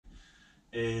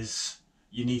is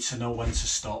you need to know when to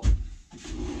stop.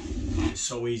 It's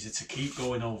so easy to keep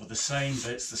going over the same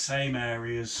bits, the same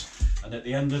areas, and at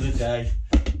the end of the day,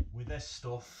 with this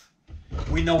stuff,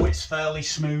 we know it's fairly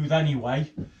smooth anyway,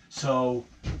 so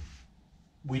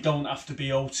we don't have to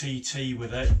be OTT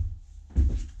with it.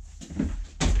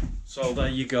 So there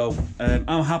you go.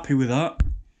 I'm happy with that.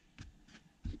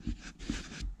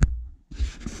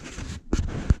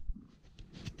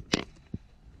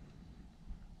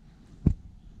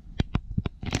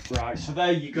 Right, so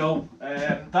there you go.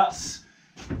 That's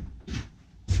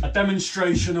a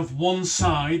demonstration of one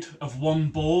side of one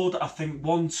board. I think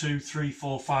 1, 2, 3,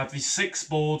 4, 5. These 6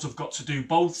 boards I've got to do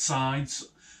both sides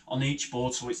on each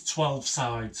board, so it's 12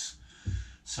 sides.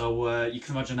 So you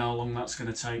can imagine how long that's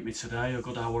going to take me today, a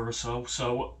good hour or so.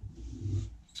 So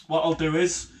what I'll do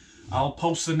is I'll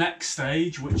post the next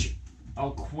stage, which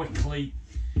I'll quickly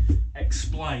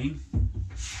explain.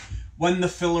 When the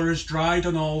filler has dried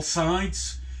on all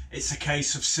sides, it's a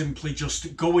case of simply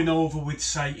just going over with,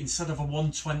 say, instead of a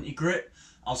 120 grit,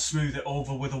 I'll smooth it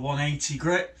over with a 180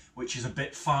 grit, which is a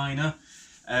bit finer,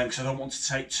 because I don't want to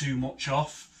take too much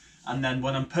off. And then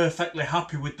when I'm perfectly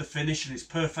happy with the finish and it's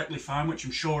perfectly fine, which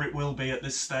I'm sure it will be at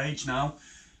this stage now,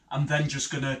 I'm then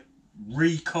just going to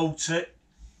recoat it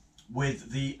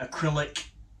with the acrylic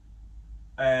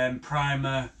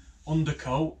primer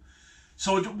undercoat.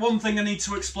 So one thing I need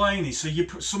to explain is, so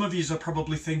some of you are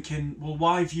probably thinking, well,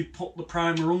 why have you put the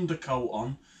primer undercoat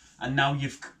on and now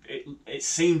it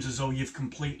seems as though you've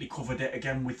completely covered it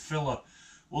again with filler?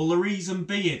 Well, the reason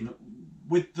being,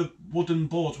 with the wooden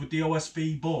boards, with the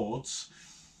OSB boards,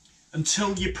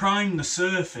 until you prime the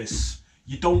surface,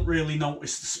 you don't really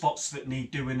notice the spots that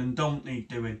need doing and don't need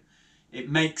doing.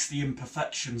 It makes the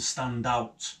imperfections stand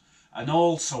out. And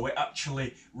also it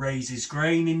actually raises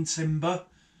grain in timber,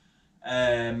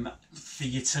 for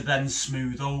you to then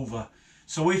smooth over.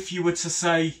 So if you were to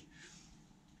say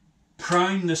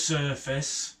prime the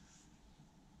surface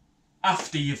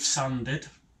after you've sanded,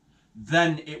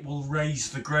 then it will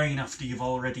raise the grain after you've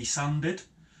already sanded.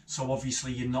 So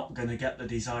obviously you're not going to get the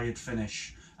desired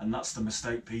finish, and that's the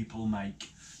mistake people make.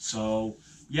 So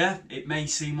yeah, it may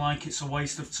seem like it's a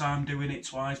waste of time doing it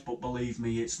twice, but believe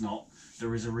me, it's not.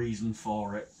 There is a reason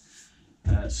for it.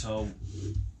 So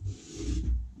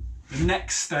the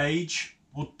next stage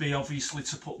would be obviously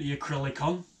to put the acrylic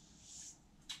on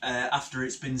after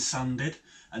it's been sanded,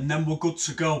 and then we're good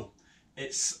to go.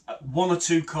 It's 1 or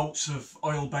 2 coats of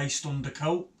oil-based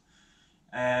undercoat.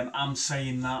 I'm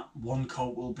saying that 1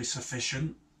 coat will be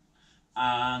sufficient,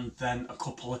 and then a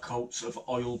couple of coats of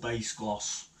oil-based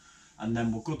gloss, and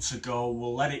then we're good to go.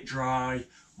 We'll let it dry.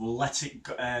 We'll let it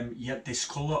get this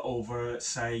colour over,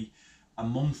 say, a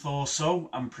month or so.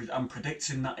 I'm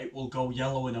predicting that it will go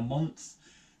yellow in a month,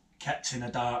 kept in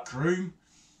a dark room.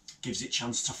 Gives it a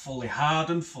chance to fully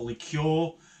harden, fully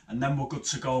cure, and then we're good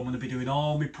to go. I'm going to be doing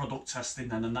all my product testing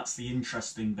then, and that's the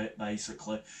interesting bit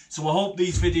basically. So I hope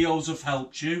these videos have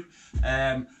helped you.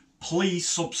 Please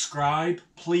subscribe,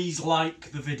 please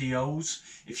like the videos.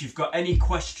 If you've got any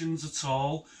questions at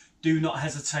all, do not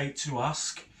hesitate to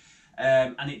ask.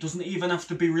 And it doesn't even have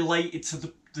to be related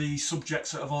to the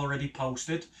subjects that I've already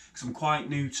posted, because I'm quite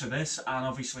new to this, and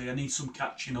obviously I need some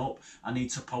catching up. I need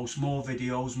to post more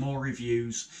videos, more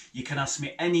reviews. You can ask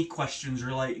me any questions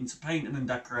relating to painting and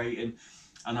decorating,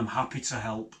 and I'm happy to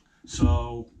help.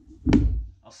 So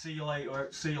I'll see you later.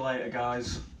 See you later,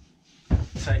 guys.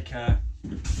 Take care.